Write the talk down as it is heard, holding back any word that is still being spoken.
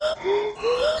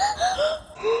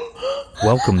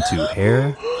Welcome to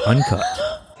Hair Uncut.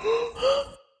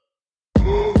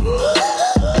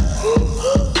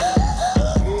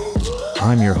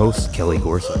 I'm your host, Kelly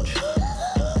Gorsuch.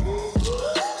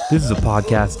 This is a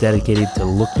podcast dedicated to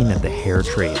looking at the hair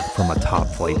trade from a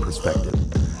top-flight perspective.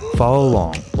 Follow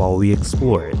along while we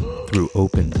explore it through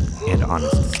open and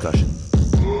honest discussion.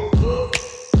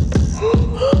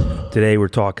 Today we're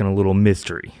talking a little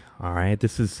mystery. All right,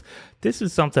 this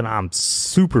is something I'm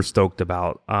super stoked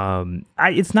about.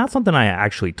 It's not something I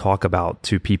actually talk about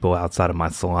to people outside of my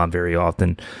salon very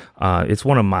often. It's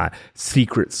one of my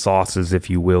secret sauces,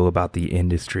 if you will, about the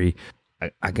industry.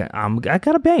 I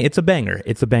got a bang. It's a banger.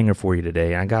 It's a banger for you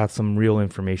today. I got some real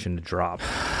information to drop.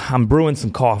 I'm brewing some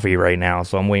coffee right now,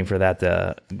 so I'm waiting for that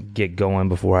to get going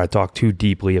before I talk too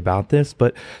deeply about this.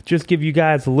 But just give you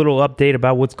guys a little update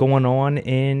about what's going on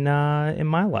in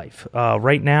my life.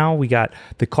 Right now, we got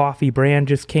the coffee brand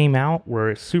just came out.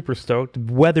 We're super stoked.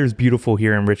 Weather's beautiful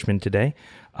here in Richmond today.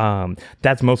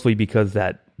 That's mostly because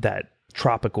that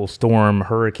tropical storm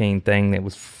hurricane thing that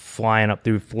was flying up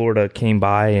through Florida came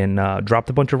by and dropped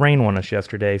a bunch of rain on us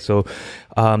yesterday. So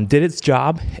did its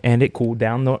job and it cooled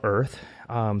down the earth.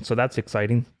 So that's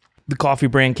exciting. The coffee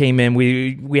brand came in.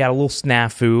 We had a little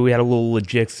snafu. We had a little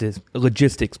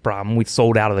logistics problem. We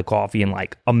sold out of the coffee in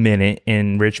like a minute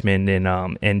in Richmond, and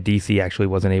DC actually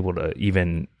wasn't able to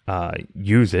even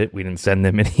use it. We didn't send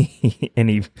them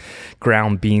any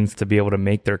ground beans to be able to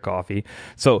make their coffee.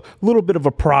 So a little bit of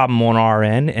a problem on our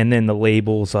end. And then the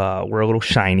labels were a little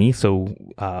shiny. So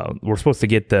we're supposed to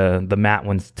get the matte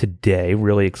ones today.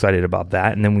 Really excited about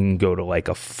that. And then we can go to like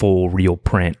a full real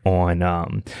print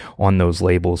on those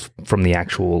labels from the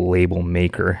actual label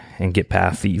maker and get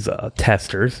past these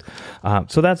testers.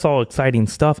 So that's all exciting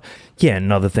stuff. Yeah,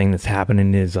 another thing that's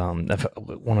happening is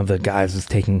one of the guys is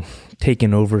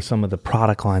taking over some of the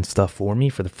product line stuff for me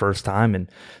for the first time in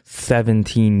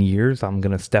 17 years. I'm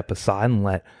going to step aside and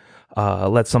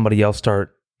let somebody else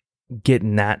start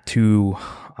getting that to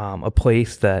a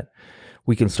place that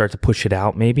we can start to push it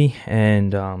out maybe.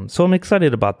 And so I'm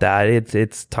excited about that.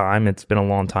 It's time. It's been a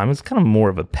long time. It's kind of more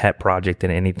of a pet project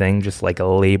than anything, just like a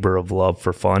labor of love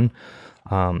for fun.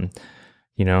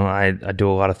 You know, I do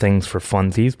a lot of things for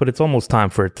funsies, but it's almost time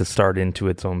for it to start into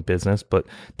its own business. But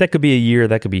that could be a year,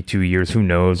 that could be 2 years, who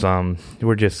knows?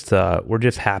 We're just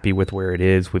happy with where it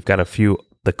is. We've got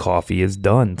the coffee is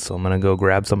done, so I'm gonna go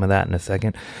grab some of that in a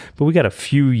second. But we got a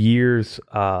few years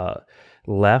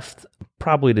left,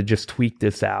 probably to just tweak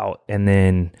this out, and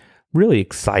then really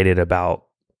excited about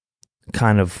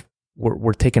kind of.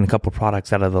 We're taking a couple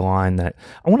products out of the line that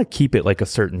I want to keep it like a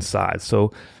certain size.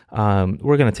 So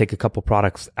we're going to take a couple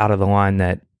products out of the line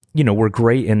that, you know, were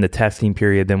great in the testing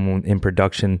period. Then when in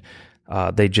production,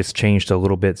 they just changed a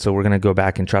little bit. So we're going to go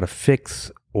back and try to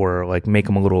fix or like make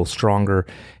them a little stronger.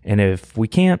 And if we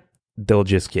can't, they'll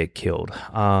just get killed.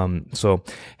 So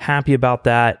happy about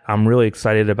that. I'm really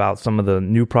excited about some of the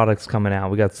new products coming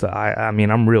out.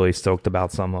 I'm really stoked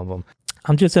about some of them.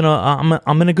 I'm just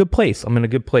I'm in a good place. I'm in a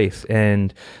good place.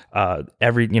 And,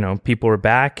 people are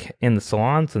back in the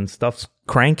salons and stuff's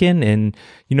cranking, and,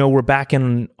 you know, we're back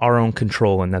in our own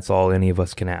control, and that's all any of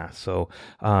us can ask. So,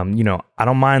 I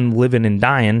don't mind living and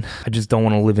dying. I just don't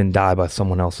want to live and die by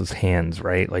someone else's hands,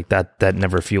 right? Like that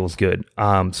never feels good.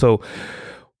 So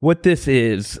what this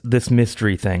is, this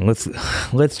mystery thing,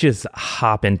 let's just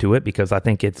hop into it, because I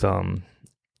think it's,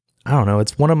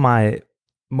 it's one of my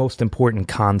most important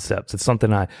concepts. It's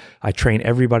something I train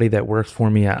everybody that works for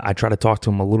me. I try to talk to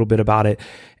them a little bit about it,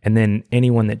 and then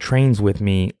anyone that trains with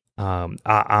me, I'm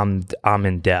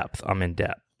in depth.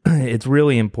 It's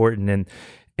really important,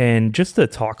 and just to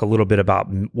talk a little bit about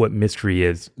what mystery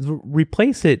is,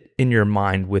 replace it in your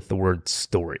mind with the word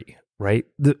story. Right?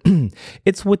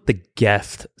 It's what the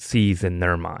guest sees in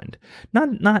their mind,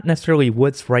 not necessarily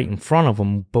what's right in front of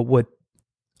them, but what,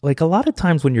 like, a lot of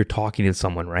times when you're talking to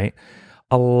someone, right?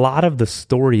 A lot of the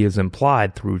story is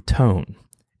implied through tone.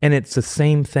 And it's the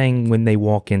same thing when they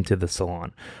walk into the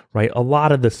salon, right? A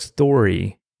lot of the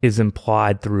story is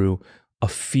implied through a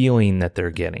feeling that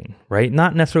they're getting, right?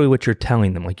 Not necessarily what you're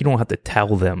telling them. Like, you don't have to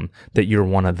tell them that you're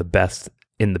one of the best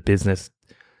in the business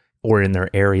or in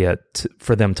their area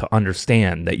for them to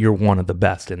understand that you're one of the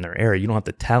best in their area. You don't have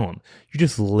to tell them. You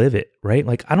just live it, right?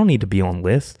 Like, I don't need to be on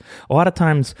lists. A lot of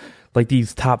times, like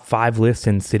these top 5 lists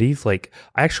in cities, like,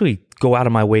 I actually go out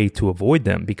of my way to avoid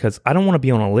them, because I don't want to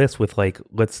be on a list with, like,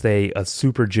 let's say a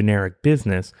super generic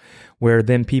business where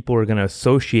then people are going to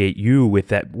associate you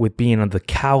with being of the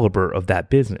caliber of that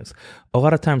business. A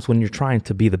lot of times when you're trying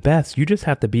to be the best, you just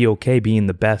have to be okay being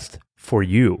the best for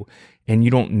you. and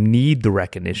you don't need the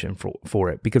recognition for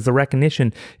it, because the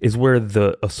recognition is where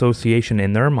the association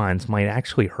in their minds might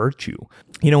actually hurt you.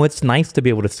 It's nice to be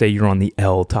able to say you're on the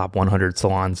Elle top 100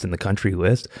 salons in the country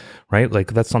list, right?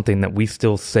 Like that's something that we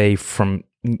still say from,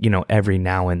 every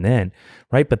now and then,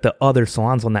 right? But the other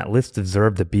salons on that list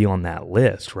deserve to be on that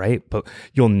list, right? But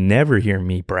you'll never hear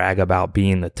me brag about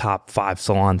being the top 5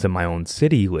 salons in my own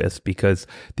city list, because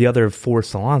the other 4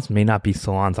 salons may not be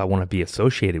salons I want to be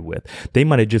associated with. They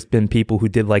might have just been people who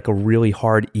did like a really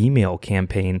hard email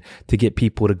campaign to get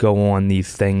people to go on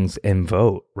these things and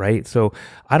vote, right? So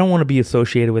I don't want to be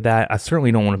associated with that. I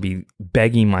certainly don't want to be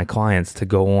begging my clients to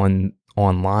go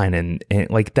online and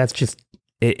like that's just,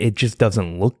 it just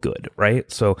doesn't look good,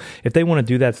 right? So if they want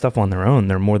to do that stuff on their own,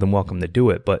 they're more than welcome to do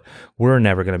it, but we're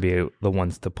never going to be the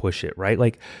ones to push it, right?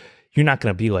 Like you're not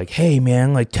going to be like, hey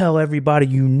man, like tell everybody,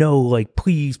 like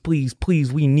please, please,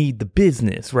 please, we need the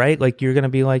business, right? Like you're going to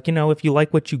be like, if you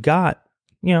like what you got,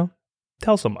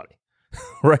 tell somebody,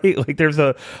 right? Like there's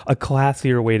a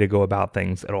classier way to go about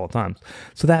things at all times.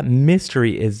 So that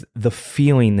mystery is the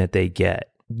feeling that they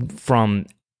get from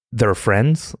their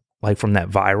friends, like from that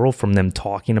viral, from them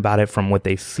talking about it, from what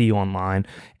they see online,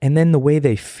 and then the way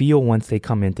they feel once they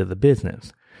come into the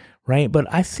business, right? But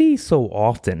I see so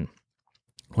often,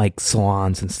 like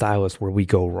salons and stylists, where we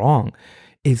go wrong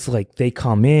is like they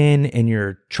come in and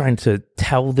you're trying to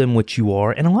tell them what you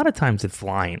are, and a lot of times it's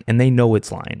lying, and they know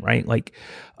it's lying, right? Like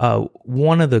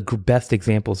one of the best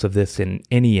examples of this in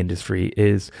any industry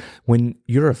is when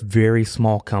you're a very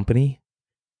small company,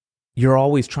 you're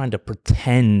always trying to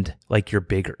pretend like you're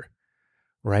bigger,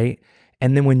 right?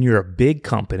 And then when you're a big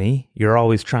company, you're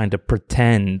always trying to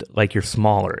pretend like you're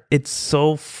smaller. It's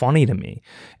so funny to me.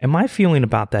 And my feeling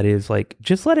about that is like,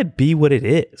 just let it be what it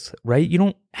is, right? You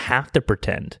don't have to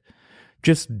pretend.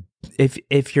 Just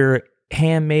if you're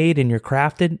handmade and you're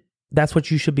crafted, that's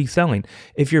what you should be selling.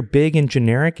 If you're big and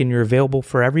generic and you're available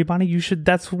for everybody,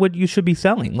 that's what you should be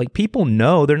selling. Like people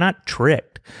know, they're not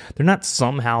tricked. They're not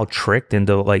somehow tricked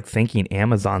into like thinking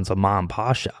Amazon's a mom and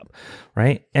pop shop,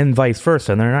 right? And vice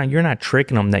versa. And you're not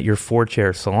tricking them that your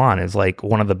 4-chair salon is like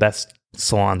one of the best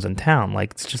salons in town.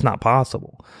 Like it's just not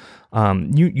possible.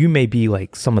 You may be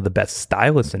like some of the best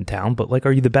stylists in town, but like,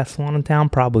 are you the best salon in town?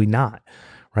 Probably not.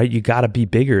 Right? You got to be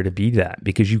bigger to be that,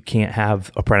 because you can't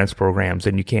have apprentice programs,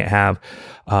 and you can't have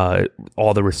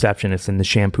all the receptionists and the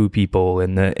shampoo people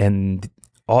and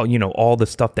all the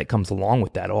stuff that comes along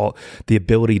with that, all the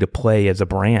ability to play as a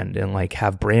brand and like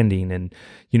have branding and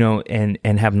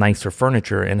and have nicer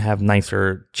furniture and have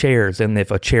nicer chairs, and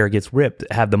if a chair gets ripped,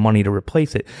 have the money to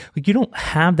replace it. Like you don't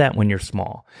have that when you're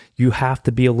small. You have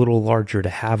to be a little larger to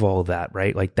have all of that,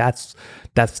 right? Like that's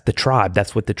the tribe.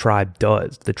 That's what the tribe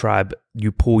does. The tribe,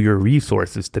 you pool your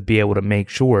resources to be able to make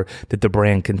sure that the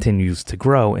brand continues to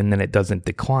grow and then it doesn't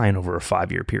decline over a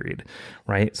 5-year period,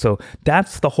 right? So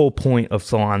that's the whole point of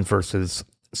salons versus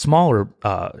smaller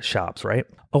shops, right?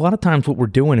 A lot of times what we're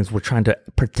doing is we're trying to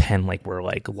pretend like we're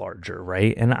like larger,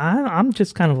 right? And I'm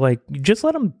just kind of like, just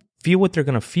let them feel what they're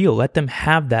going to feel. Let them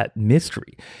have that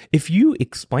mystery. If you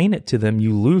explain it to them,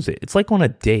 you lose it. It's like on a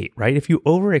date, right? If you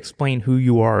over explain who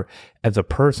you are as a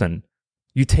person,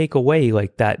 you take away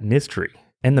like that mystery.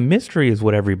 And the mystery is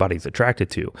what everybody's attracted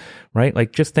to, right?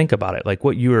 Like just think about it. Like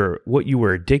what you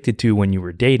were addicted to when you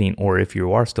were dating, or if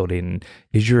you are still dating,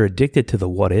 is you're addicted to the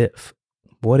what if.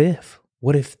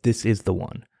 What if this is the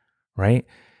one, right?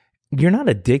 You're not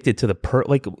addicted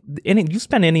to you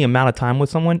spend any amount of time with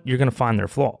someone, you're going to find their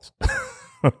flaws,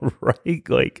 right?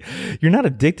 Like you're not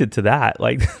addicted to that.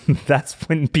 Like that's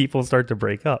when people start to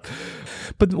break up.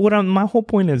 But my whole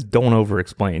point is, don't over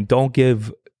explain. Don't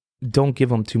give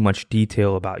them too much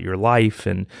detail about your life,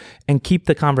 and keep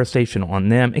the conversation on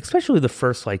them, especially the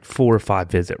first like 4 or 5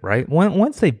 visit, right?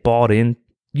 Once they bought in,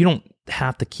 you don't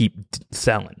have to keep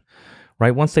selling.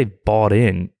 Right? Once they've bought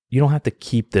in, you don't have to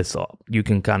keep this up. You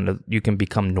can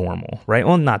become normal, right?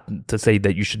 Well, not to say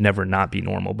that you should never not be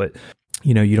normal, but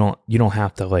you don't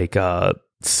have to like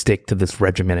stick to this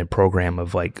regimented program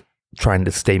of like trying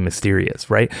to stay mysterious,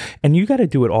 right? And you got to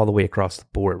do it all the way across the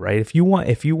board, right? If you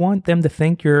want them to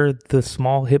think you're the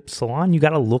small hip salon, you got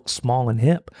to look small and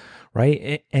hip,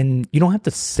 right? And you don't have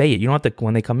to say it. You don't have to,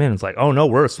 when they come in, it's like, oh no,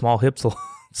 we're a small hip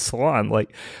salon.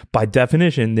 Like by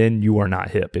definition, then you are not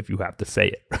hip if you have to say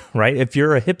it, right? If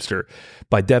you're a hipster,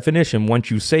 by definition,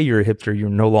 once you say you're a hipster, you're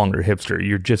no longer a hipster.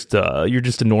 You're just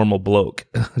a normal bloke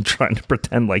trying to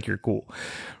pretend like you're cool,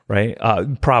 right?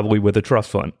 Probably with a trust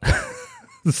fund.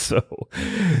 So,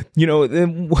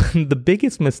 the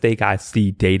biggest mistake I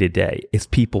see day to day is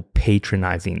people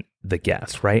patronizing the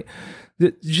guests, right?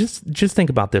 Just think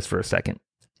about this for a second.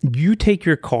 You take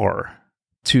your car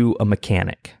to a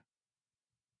mechanic,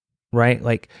 right?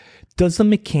 Like, does the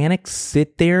mechanic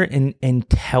sit there and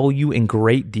tell you in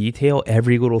great detail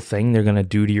every little thing they're going to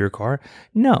do to your car?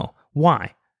 No.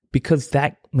 Why? Because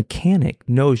that mechanic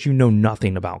knows you know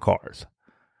nothing about cars,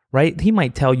 right? He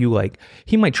might tell you, like,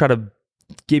 he might try to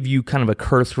give you kind of a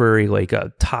cursory, like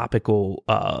a topical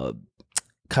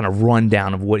kind of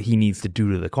rundown of what he needs to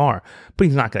do to the car. But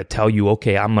he's not going to tell you,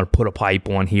 okay, I'm going to put a pipe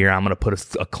on here. I'm going to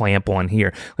put a clamp on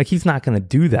here. Like, he's not going to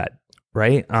do that,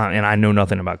 right? And I know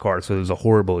nothing about cars, so it was a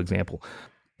horrible example.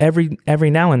 Every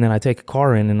now and then I take a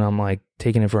car in and I'm like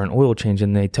taking it for an oil change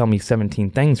and they tell me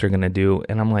 17 things they're going to do.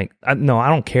 And I'm like, no, I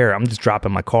don't care. I'm just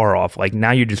dropping my car off. Like,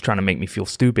 now you're just trying to make me feel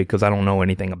stupid because I don't know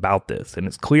anything about this. And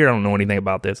it's clear I don't know anything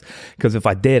about this, because if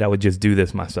I did, I would just do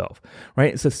this myself,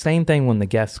 right? It's the same thing when the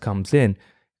guest comes in.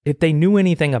 If they knew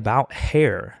anything about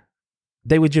hair,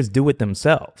 they would just do it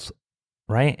themselves,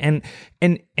 right? And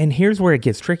here's where it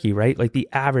gets tricky, right? Like, the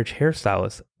average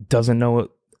hairstylist doesn't know,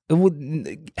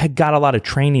 had got a lot of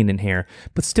training in hair,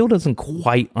 but still doesn't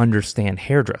quite understand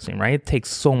hairdressing, right? It takes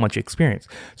so much experience.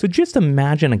 So just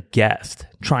imagine a guest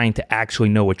trying to actually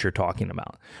know what you're talking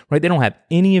about, right? They don't have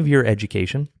any of your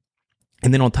education.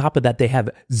 And then on top of that, they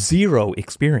have zero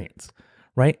experience,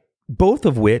 right? Both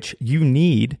of which you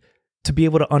need to be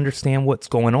able to understand what's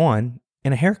going on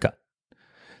in a haircut.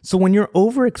 So when you're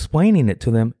over explaining it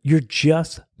to them, you're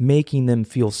just making them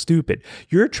feel stupid.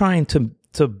 You're trying to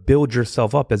build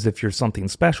yourself up as if you're something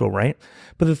special, right?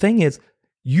 But the thing is,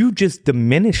 you just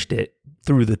diminished it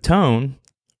through the tone,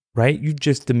 right? You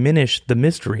just diminished the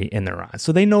mystery in their eyes.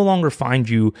 So they no longer find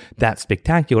you that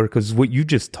spectacular, because what you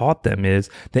just taught them is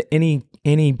that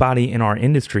anybody in our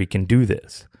industry can do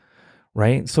this,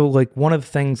 right? So, like, one of the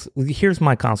things, here's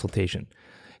my consultation.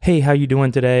 Hey, how you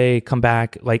doing today? Come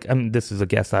back. Like, this is a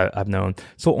guest I've known.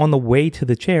 So on the way to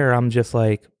the chair, I'm just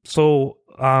like, so,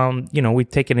 we've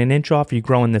taken an inch off, you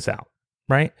growing this out,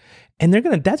 right? And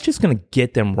that's just gonna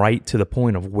get them right to the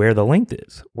point of where the length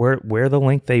is, where the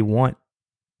length they want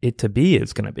it to be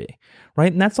is gonna be,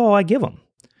 right? And that's all I give them.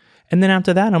 And then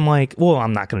after that, I'm like, well,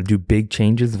 I'm not gonna do big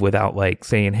changes without like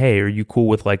saying, hey, are you cool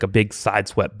with like a big side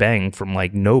swept bang from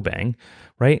like no bang,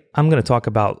 right? I'm gonna talk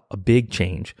about a big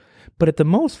change, but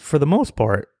for the most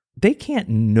part, they can't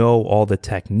know all the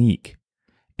technique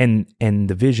and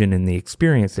the vision and the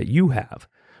experience that you have,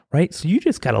 right? So you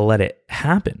just got to let it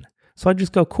happen. So I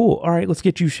just go, cool. All right, let's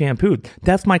get you shampooed.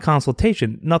 That's my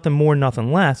consultation. Nothing more,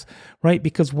 nothing less, right?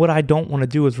 Because what I don't want to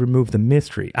do is remove the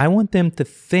mystery. I want them to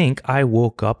think I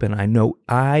woke up and I know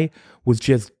I was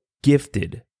just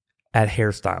gifted at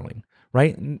hairstyling,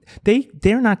 right?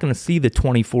 They're not going to see the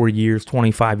 24 years,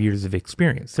 25 years of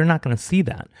experience. They're not going to see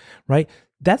that, right?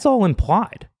 That's all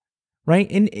implied. Right.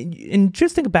 And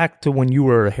just think back to when you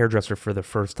were a hairdresser for the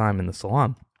first time in the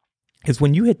salon, is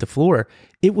when you hit the floor,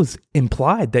 it was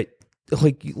implied that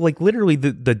like literally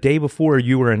the day before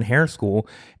you were in hair school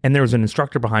and there was an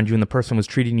instructor behind you and the person was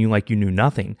treating you like you knew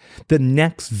nothing. The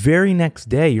very next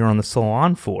day you're on the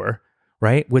salon floor,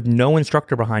 right? With no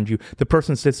instructor behind you. The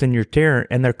person sits in your chair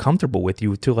and they're comfortable with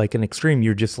you to like an extreme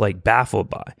you're just like baffled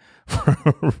by,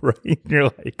 right? You're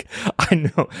like,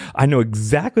 I know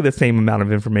exactly the same amount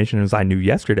of information as I knew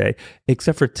yesterday,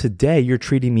 except for today you're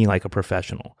treating me like a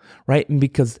professional, right? And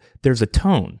because there's a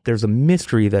tone, there's a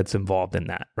mystery that's involved in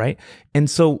that, right? And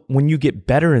so when you get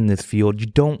better in this field, you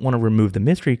don't want to remove the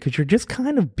mystery because you're just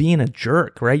kind of being a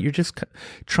jerk, right? You're just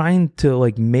trying to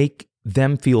like make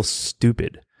them feel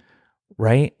stupid.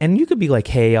 Right. And you could be like,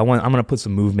 hey, I'm going to put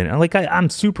some movement. And like, I'm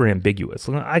super ambiguous.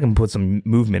 I can put some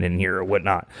movement in here or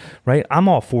whatnot. Right. I'm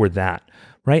all for that.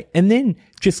 Right. And then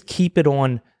just keep it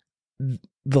on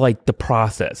the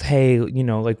process. Hey,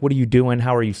 like, what are you doing?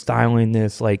 How are you styling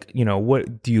this? Like,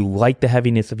 what do you like the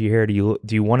heaviness of your hair? Do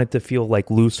you want it to feel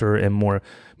like looser and more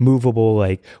movable?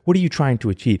 Like, what are you trying to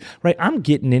achieve? Right. I'm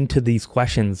getting into these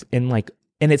questions and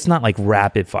it's not like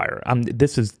rapid fire.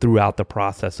 This is throughout the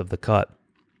process of the cut.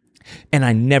 And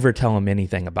I never tell them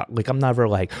anything about, like, I'm never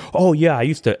like, oh yeah, I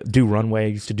used to do runway, I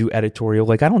used to do editorial.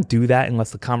 Like, I don't do that unless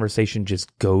the conversation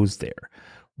just goes there,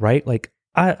 right? Like,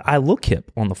 I look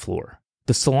hip on the floor.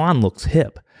 The salon looks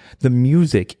hip. The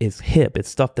music is hip. It's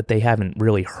stuff that they haven't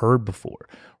really heard before,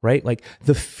 right? Like,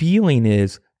 the feeling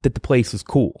is that the place is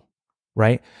cool,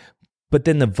 right? But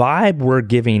then the vibe we're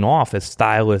giving off as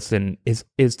stylists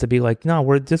is to be like,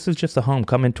 no, this is just a home.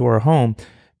 Come into our home.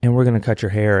 And we're going to cut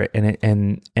your hair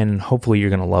and hopefully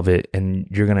you're going to love it and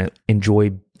you're going to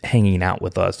enjoy hanging out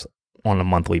with us on a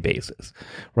monthly basis,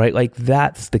 right? Like,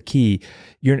 that's the key.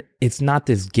 It's not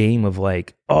this game of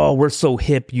like, oh, we're so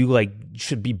hip, you like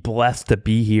should be blessed to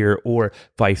be here, or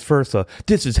vice versa.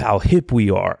 This is how hip we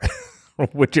are,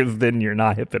 which is then you're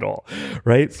not hip at all,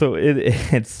 right? So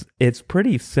it's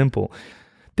pretty simple.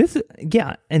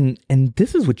 And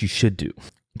this is what you should do.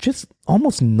 Just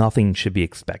almost nothing should be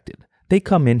expected. They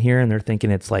come in here and they're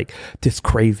thinking it's like this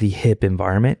crazy hip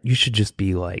environment. You should just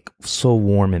be like so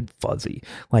warm and fuzzy,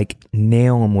 like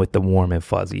nail them with the warm and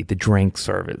fuzzy, the drink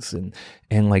service and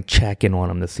like checking on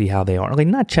them to see how they are. Like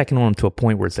not checking on them to a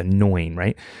point where it's annoying,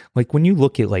 right? Like when you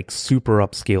look at like super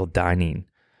upscale dining,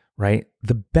 right?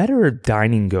 The better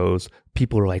dining goes,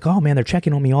 people are like, oh man, they're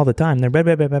checking on me all the time. They're blah,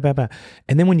 blah, blah, blah, blah, blah.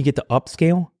 And then when you get to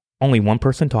upscale, only one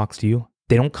person talks to you.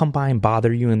 They don't come by and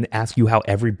bother you and ask you how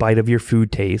every bite of your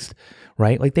food tastes,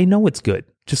 right? Like they know it's good.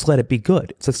 Just let it be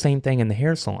good. It's the same thing in the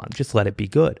hair salon. Just let it be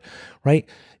good, right?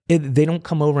 They don't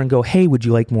come over and go, hey, would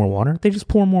you like more water? They just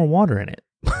pour more water in it,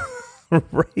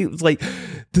 right? It's like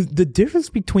the difference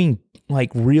between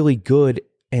like really good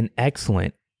and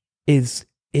excellent is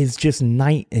just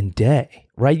night and day,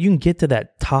 right? You can get to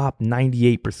that top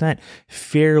 98%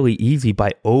 fairly easy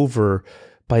by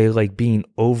like being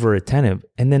over attentive.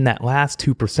 And then that last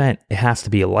 2%, it has to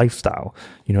be a lifestyle.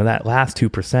 You know, that last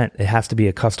 2%, it has to be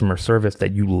a customer service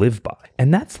that you live by.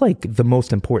 And that's like the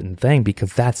most important thing,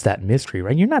 because that's that mystery,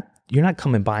 right? You're not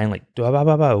coming by and like, blah, blah,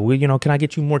 blah, blah. Well, you know, can I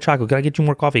get you more chocolate? Can I get you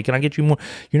more coffee? Can I get you more?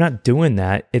 You're not doing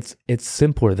that. It's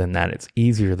simpler than that. It's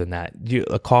easier than that.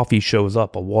 A coffee shows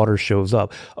up, a water shows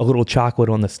up, a little chocolate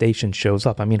on the station shows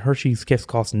up. I mean, Hershey's Kiss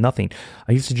costs nothing.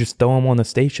 I used to just throw them on the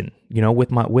station, you know,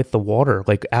 with the water.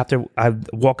 Like after I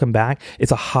walk them back,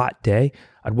 it's a hot day.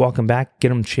 I'd walk them back, get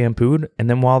them shampooed, and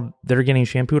then while they're getting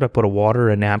shampooed, I put a water,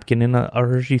 a napkin, and a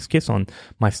Hershey's Kiss on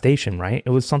my station, right? It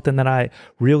was something that I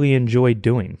really enjoyed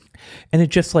doing. And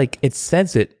it just like, it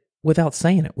says it without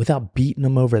saying it, without beating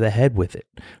them over the head with it,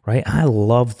 right? I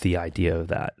love the idea of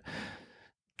that.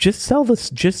 Just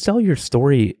sell your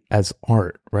story as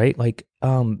art, right? Like,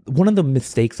 one of the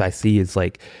mistakes I see is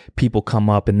like people come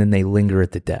up and then they linger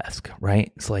at the desk,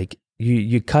 right? It's like,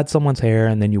 You cut someone's hair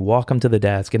and then you walk them to the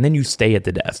desk and then you stay at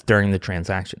the desk during the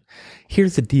transaction.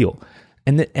 Here's the deal.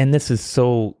 And this is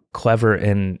so clever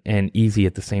and easy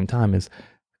at the same time is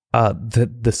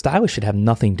the stylist should have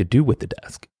nothing to do with the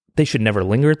desk. They should never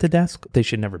linger at the desk. They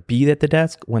should never be at the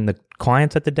desk. When the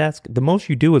client's at the desk, the most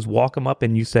you do is walk them up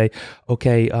and you say,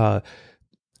 okay,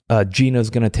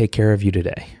 Gina's going to take care of you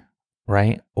today,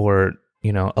 right? Or,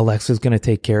 you know, Alexa's going to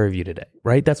take care of you today,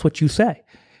 right? That's what you say.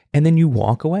 And then you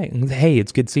walk away and say, hey,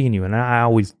 it's good seeing you. And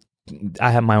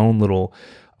I have my own little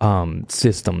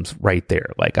systems right there.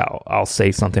 Like I'll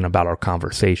say something about our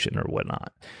conversation or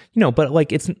whatnot, you know, but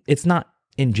like it's not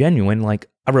ingenuine. Like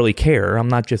I really care.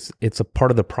 It's a part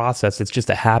of the process. It's just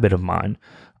a habit of mine.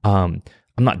 I'm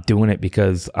not doing it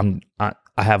because I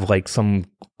have like some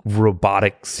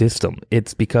robotic system.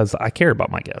 It's because I care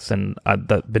about my guests and I've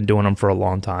been doing them for a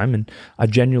long time. And I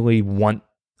genuinely want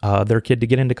their kid to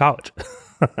get into college.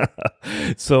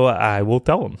 So I will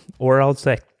tell them, or I'll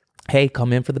say, hey,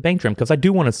 come in for the bang trim, because I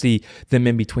do want to see them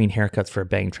in between haircuts for a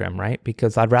bang trim, right?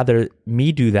 Because I'd rather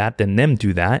me do that than them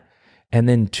do that. And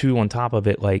then two, on top of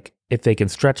it, like if they can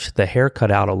stretch the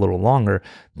haircut out a little longer,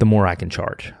 the more I can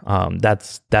charge.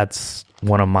 That's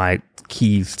one of my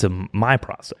keys to my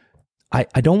process.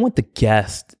 I don't want the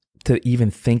guest to even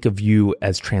think of you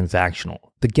as transactional.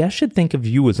 The guest should think of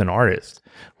you as an artist,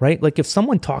 right? Like if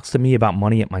someone talks to me about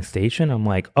money at my station, I'm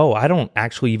like, oh, I don't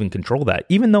actually even control that.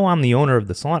 Even though I'm the owner of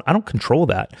the salon, I don't control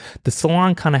that. The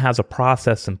salon kind of has a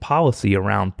process and policy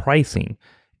around pricing,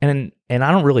 and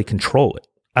I don't really control it.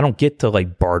 I don't get to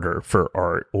like barter for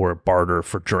art or barter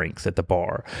for drinks at the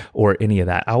bar or any of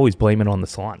that. I always blame it on the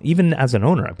salon. Even as an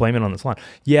owner, I blame it on the salon.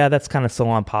 Yeah, that's kind of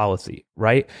salon policy,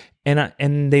 right?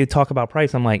 And they talk about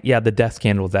price. I'm like, yeah, the desk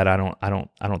handles that. I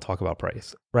don't talk about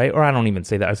price, right? Or I don't even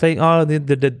say that. I say, oh, the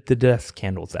desk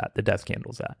handles that. The desk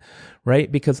handles that, right?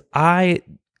 Because I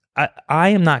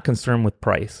am not concerned with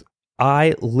price.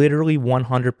 I literally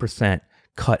 100%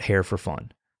 cut hair for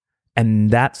fun.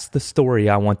 And that's the story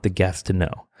I want the guest to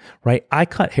know, right? I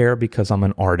cut hair because I'm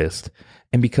an artist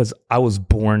and because I was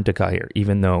born to cut hair,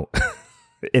 even though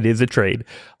it is a trade.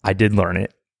 I did learn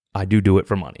it. I do it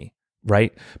for money,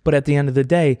 right? But at the end of the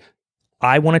day,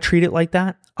 I want to treat it like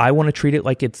that. I want to treat it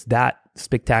like it's that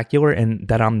spectacular and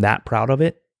that I'm that proud of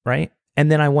it, right?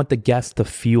 And then I want the guest to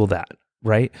feel that,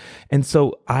 right? And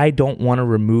so I don't want to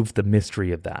remove the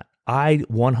mystery of that. I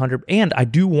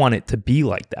do want it to be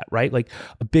like that, right? Like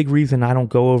a big reason I don't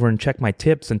go over and check my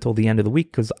tips until the end of the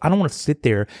week, because I don't want to sit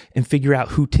there and figure out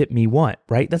who tipped me what,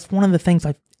 right? That's one of the things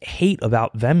I hate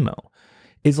about Venmo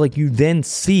is like you then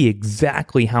see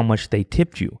exactly how much they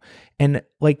tipped you. And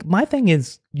like my thing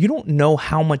is, you don't know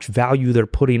how much value they're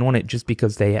putting on it just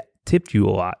because they tipped you a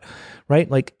lot, right?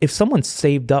 Like if someone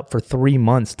saved up for 3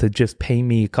 months to just pay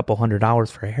me a couple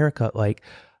 $100 for a haircut, like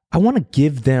I want to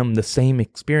give them the same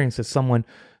experience as someone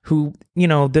who,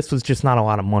 this was just not a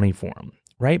lot of money for them,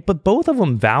 right? But both of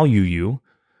them value you,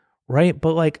 right?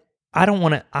 But like, I don't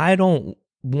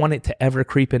want it to ever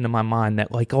creep into my mind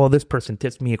that like, oh, this person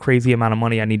tips me a crazy amount of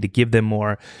money, I need to give them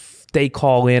more. They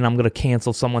call in, I'm going to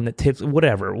cancel someone that tips,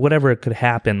 whatever could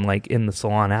happen like in the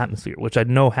salon atmosphere, which I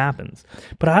know happens.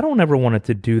 But I don't ever want it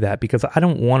to do that because I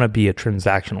don't want to be a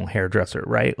transactional hairdresser,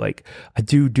 right? Like I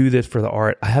do this for the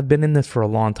art. I have been in this for a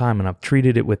long time and I've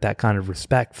treated it with that kind of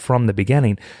respect from the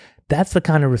beginning. That's the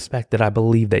kind of respect that I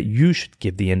believe that you should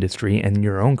give the industry and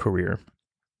your own career.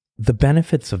 The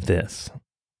benefits of this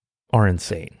are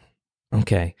insane.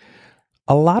 Okay.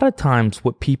 A lot of times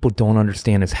what people don't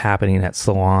understand is happening at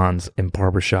salons and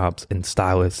barbershops and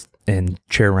stylists and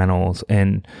chair rentals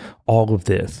and all of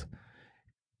this.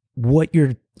 What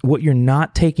you're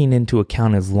not taking into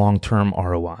account is long-term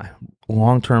ROI,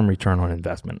 long-term return on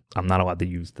investment. I'm not allowed to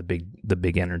use the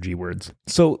big energy words.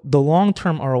 So the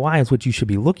long-term ROI is what you should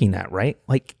be looking at, right?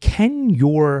 Like, can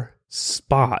your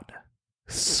spot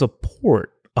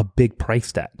support a big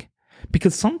price tag?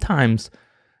 Because sometimes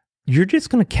you're just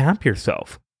going to cap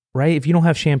yourself, right? If you don't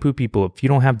have shampoo people, if you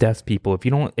don't have desk people, if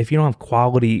you don't have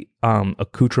quality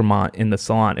accoutrement in the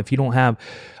salon, if you don't have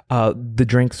the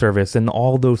drink service and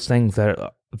all those things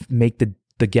that make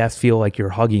the guests feel like you're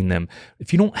hugging them,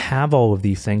 if you don't have all of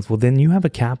these things, well, then you have a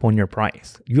cap on your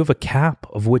price. You have a cap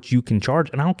of what you can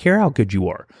charge, and I don't care how good you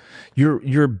are.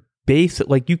 You're basic,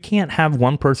 like you can't have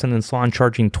one person in the salon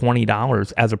charging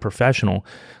 $20 as a professional.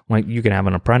 Like you can have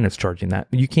an apprentice charging that.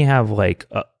 You can't have like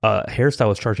a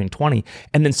hairstylist charging 20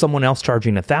 and then someone else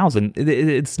charging 1,000.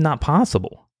 It's not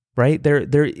possible, right?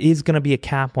 There is going to be a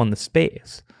cap on the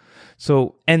space.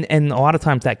 So, and a lot of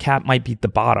times that cap might be the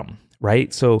bottom,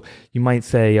 right? So you might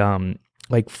say,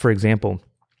 like for example,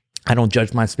 I don't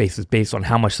judge my spaces based on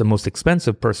how much the most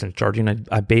expensive person is charging.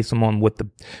 I base them on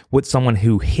what someone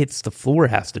who hits the floor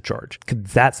has to charge,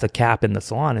 because that's the cap in the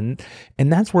salon.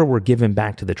 And that's where we're giving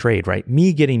back to the trade, right?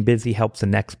 Me getting busy helps the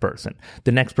next person.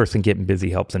 The next person getting busy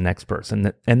helps the next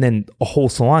person. And then a whole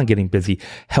salon getting busy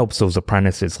helps those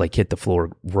apprentices like hit the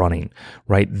floor running,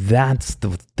 right? That's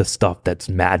the stuff that's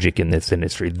magic in this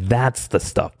industry. That's the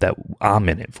stuff that I'm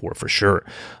in it for sure.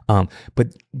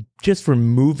 But just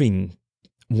removing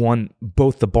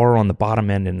both the bar on the bottom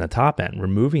end and the top end,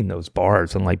 removing those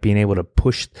bars and like being able to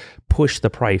push the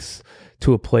price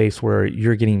to a place where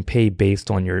you're getting paid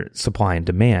based on your supply and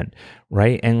demand,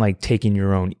 right? And like taking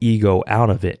your own ego out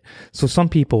of it. So some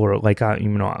people are like,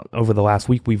 over the last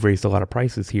week, we've raised a lot of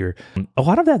prices here. A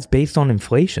lot of that's based on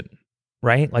inflation,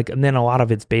 right? Like, and then a lot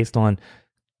of it's based on,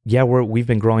 we've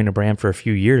been growing a brand for a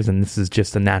few years and this is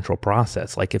just a natural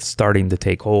process. Like it's starting to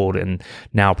take hold and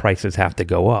now prices have to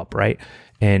go up, right?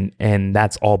 And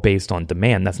that's all based on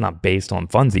demand. That's not based on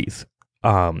funsies.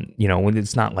 When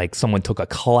it's not like someone took a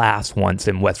class once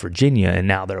in West Virginia and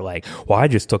now they're like, well, I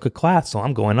just took a class, so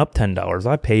I'm going up $10.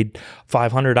 I paid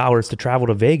 $500 to travel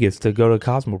to Vegas to go to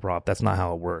Cosmoprop. That's not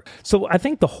how it works. So I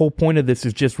think the whole point of this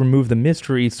is just remove the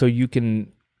mystery so you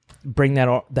can bring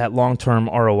that long-term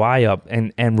ROI up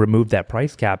and remove that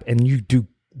price cap, and you do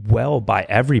well by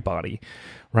everybody,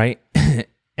 right?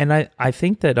 And I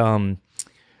think that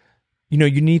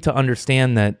you need to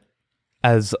understand that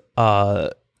as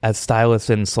stylists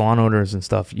and salon owners and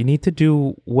stuff, you need to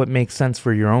do what makes sense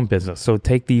for your own business. So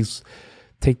take this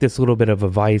little bit of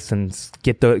advice and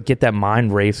get that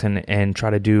mind race and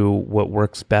try to do what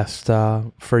works best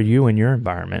for you and your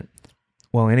environment.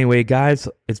 Well, anyway, guys,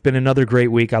 it's been another great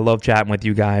week. I love chatting with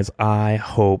you guys. I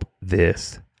hope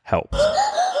this helps.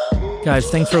 Guys,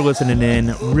 thanks for listening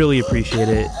in. Really appreciate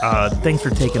it. Thanks for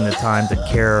taking the time to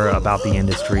care about the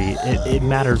industry. It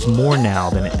matters more now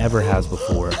than it ever has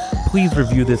before. Please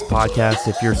review this podcast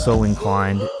if you're so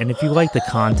inclined. And if you like the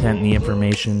content and the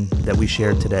information that we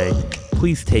shared today,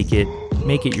 please take it,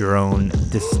 make it your own,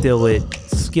 distill it,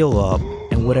 skill up,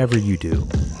 and whatever you do,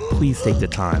 please take the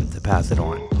time to pass it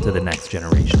on to the next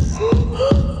generation.